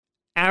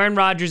Aaron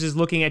Rodgers is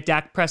looking at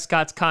Dak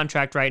Prescott's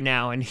contract right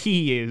now, and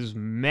he is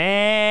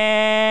mad.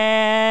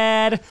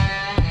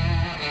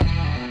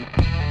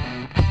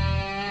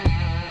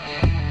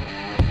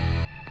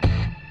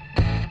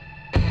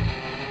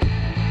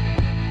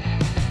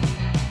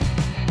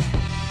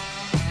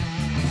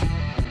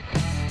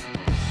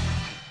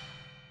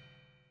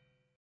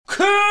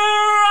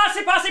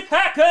 Crossy Posse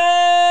Packer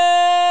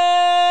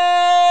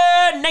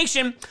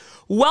Nation,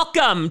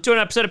 welcome to an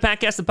episode of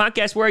Packcast, the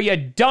podcast where you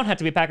don't have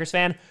to be a Packers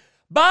fan,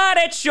 but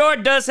it sure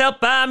does help.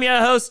 I'm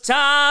your host,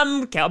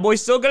 Tom.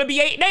 Cowboys still going to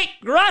be 8-8,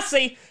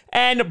 Grossi.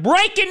 And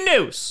breaking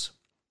news,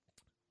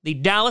 the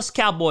Dallas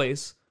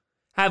Cowboys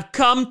have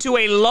come to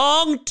a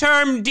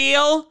long-term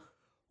deal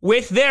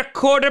with their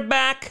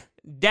quarterback,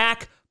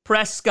 Dak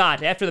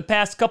Prescott. After the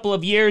past couple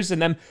of years and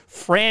them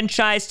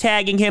franchise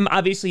tagging him,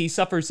 obviously he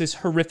suffers this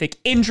horrific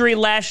injury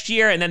last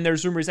year, and then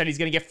there's rumors that he's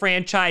going to get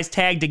franchise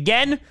tagged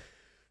again.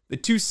 The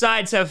two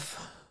sides have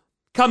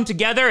come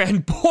together,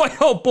 and boy,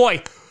 oh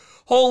boy,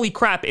 holy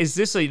crap, is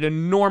this an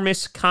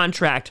enormous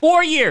contract.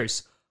 4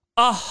 years,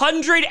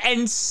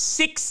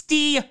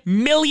 $160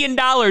 million,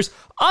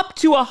 up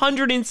to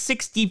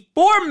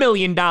 $164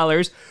 million,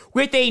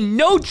 with a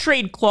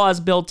no-trade clause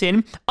built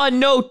in, a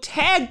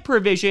no-tag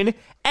provision,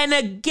 and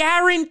a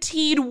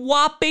guaranteed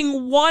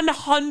whopping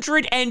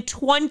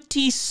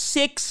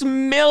 $126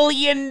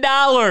 million.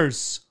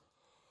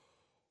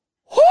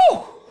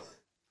 Whew!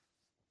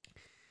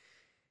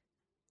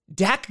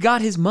 Dak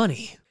got his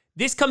money.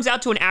 This comes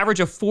out to an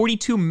average of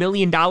 $42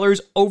 million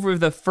over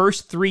the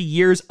first 3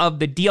 years of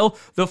the deal.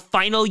 The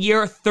final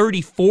year,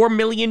 $34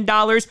 million.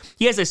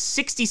 He has a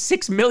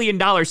 $66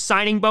 million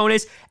signing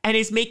bonus and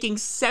is making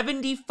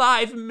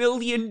 $75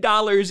 million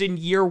in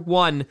year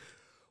one,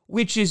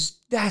 which is,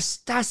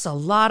 that's a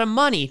lot of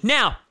money.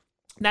 Now,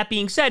 that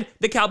being said,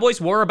 the Cowboys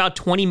were about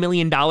 $20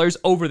 million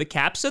over the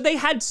cap, so they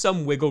had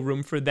some wiggle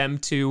room for them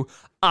to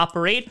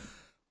operate.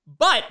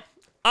 But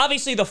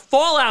obviously, the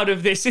fallout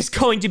of this is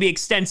going to be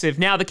extensive.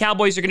 Now, the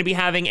Cowboys are going to be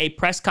having a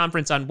press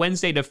conference on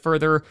Wednesday to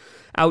further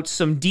out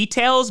some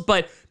details,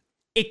 but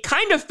it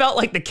kind of felt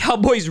like the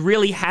Cowboys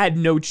really had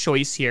no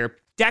choice here.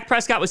 Dak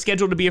Prescott was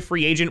scheduled to be a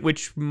free agent,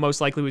 which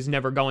most likely was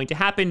never going to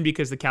happen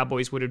because the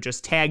Cowboys would have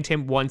just tagged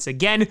him once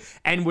again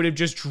and would have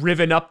just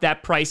driven up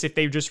that price if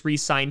they just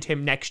re-signed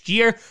him next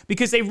year,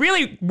 because they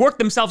really worked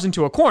themselves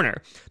into a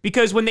corner.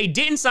 Because when they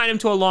didn't sign him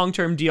to a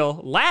long-term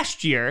deal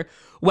last year,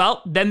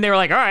 well, then they were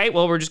like, all right,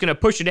 well, we're just going to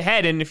push it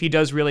ahead, and if he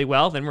does really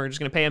well, then we're just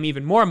going to pay him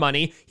even more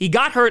money. He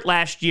got hurt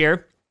last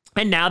year,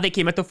 and now they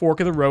came at the fork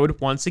of the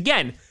road once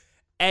again.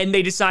 And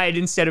they decided,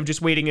 instead of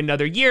just waiting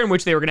another year in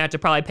which they were going to have to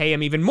probably pay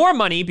him even more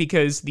money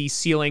because the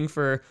ceiling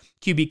for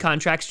QB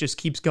contracts just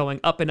keeps going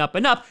up and up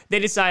and up, they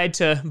decided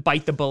to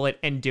bite the bullet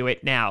and do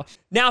it now.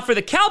 Now, for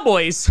the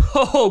Cowboys,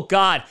 oh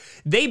God,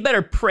 they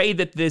better pray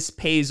that this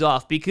pays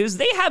off because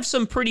they have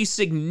some pretty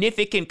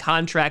significant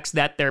contracts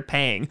that they're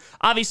paying.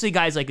 Obviously,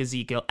 guys like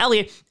Ezekiel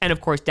Elliott and, of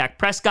course, Dak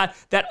Prescott,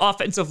 that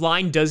offensive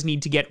line does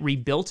need to get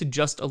rebuilt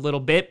just a little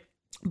bit.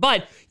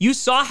 But you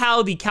saw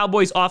how the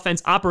Cowboys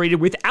offense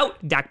operated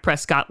without Dak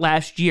Prescott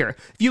last year.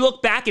 If you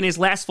look back in his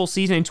last full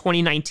season in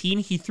 2019,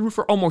 he threw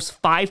for almost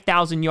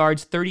 5,000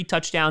 yards, 30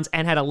 touchdowns,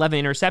 and had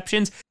 11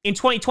 interceptions. In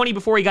 2020,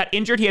 before he got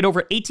injured, he had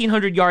over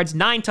 1,800 yards,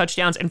 9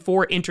 touchdowns, and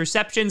 4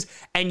 interceptions.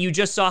 And you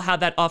just saw how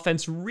that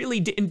offense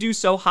really didn't do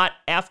so hot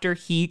after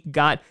he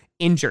got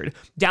injured.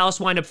 Dallas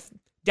wound up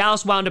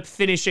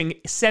finishing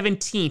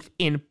 17th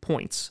in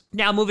points.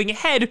 Now, moving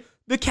ahead,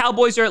 the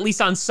Cowboys are at least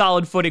on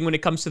solid footing when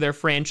it comes to their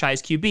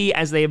franchise QB,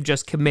 as they have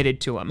just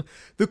committed to him.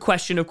 The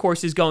question, of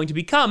course, is going to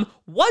become,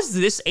 was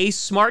this a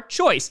smart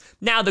choice?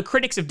 Now, the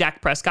critics of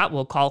Dak Prescott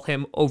will call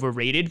him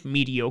overrated,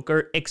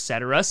 mediocre,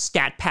 etc.,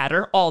 stat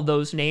patter, all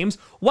those names,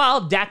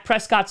 while Dak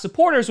Prescott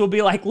supporters will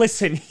be like,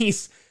 listen,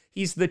 he's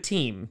the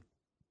team.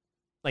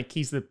 Like,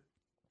 he's the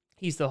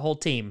whole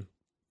team.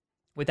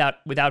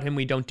 Without him,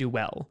 we don't do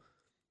well.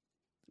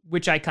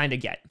 Which I kind of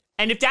get.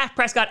 And if Dak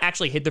Prescott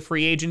actually hit the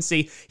free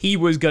agency, he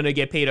was going to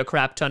get paid a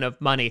crap ton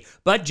of money.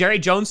 But Jerry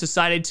Jones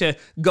decided to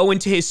go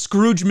into his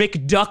Scrooge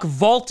McDuck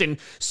vault and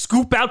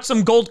scoop out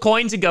some gold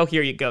coins and go,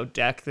 here you go,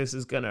 Dak. This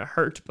is going to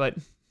hurt, but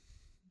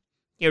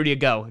here you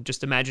go.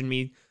 Just imagine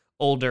me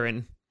older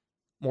and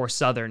more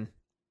Southern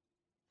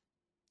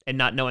and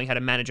not knowing how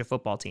to manage a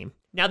football team.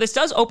 Now, this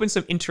does open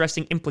some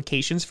interesting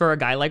implications for a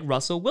guy like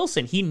Russell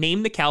Wilson. He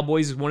named the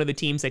Cowboys as one of the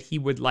teams that he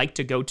would like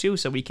to go to,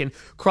 so we can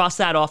cross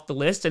that off the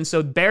list. And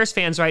so Bears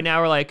fans right now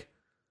are like,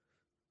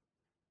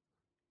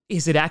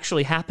 is it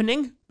actually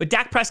happening? But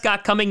Dak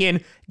Prescott coming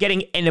in,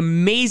 getting an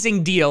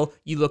amazing deal.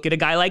 You look at a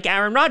guy like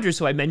Aaron Rodgers,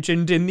 who I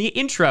mentioned in the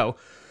intro.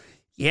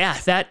 Yeah,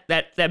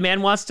 that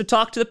man wants to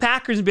talk to the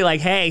Packers and be like,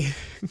 hey,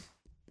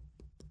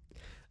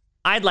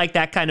 I'd like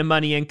that kind of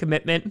money and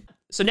commitment.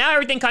 So now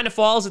everything kind of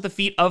falls at the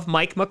feet of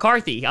Mike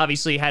McCarthy.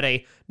 Obviously had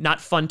a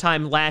not fun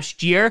time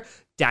last year.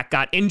 Dak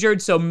got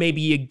injured, so maybe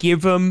you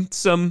give him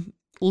some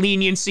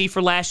leniency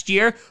for last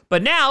year.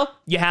 But now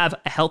you have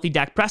a healthy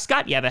Dak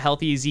Prescott. You have a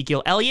healthy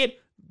Ezekiel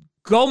Elliott.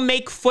 Go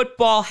make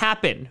football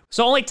happen.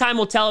 So only time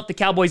will tell if the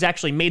Cowboys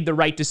actually made the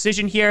right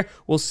decision here.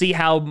 We'll see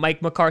how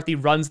Mike McCarthy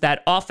runs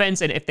that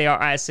offense and if they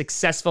are as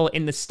successful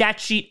in the stat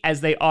sheet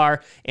as they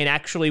are in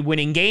actually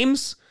winning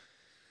games.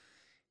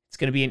 It's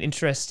going to be an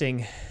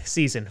interesting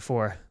season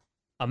for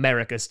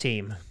America's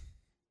team.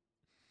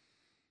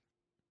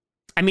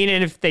 I mean,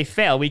 and if they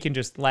fail, we can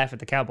just laugh at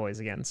the Cowboys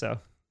again, so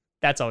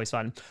that's always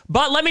fun.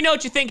 But let me know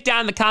what you think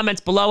down in the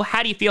comments below.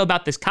 How do you feel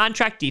about this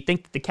contract? Do you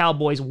think that the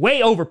Cowboys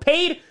way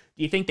overpaid?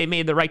 Do you think they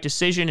made the right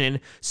decision in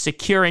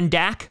securing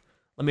Dak?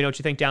 Let me know what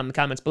you think down in the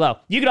comments below.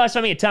 You can always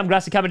find me at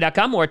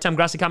TomGrassiComedy.com or at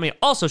TomGrassiComedy on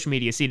all social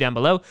media. See down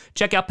below.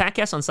 Check out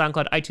podcasts on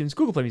SoundCloud, iTunes,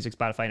 Google Play Music,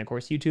 Spotify, and of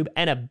course YouTube.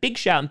 And a big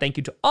shout and thank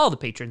you to all the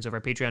patrons over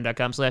at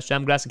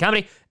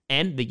Patreon.com/TomGrassiComedy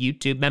and the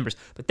YouTube members.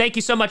 But thank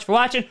you so much for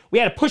watching. We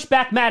had a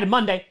pushback Madden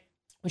Monday.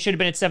 We should have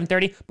been at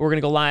 7:30, but we're going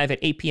to go live at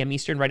 8 p.m.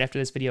 Eastern right after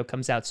this video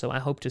comes out, so I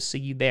hope to see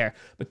you there.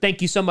 But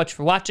thank you so much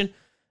for watching.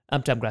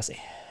 I'm Tom Grassi.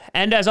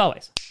 And as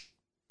always,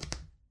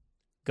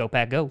 go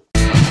Pack Go.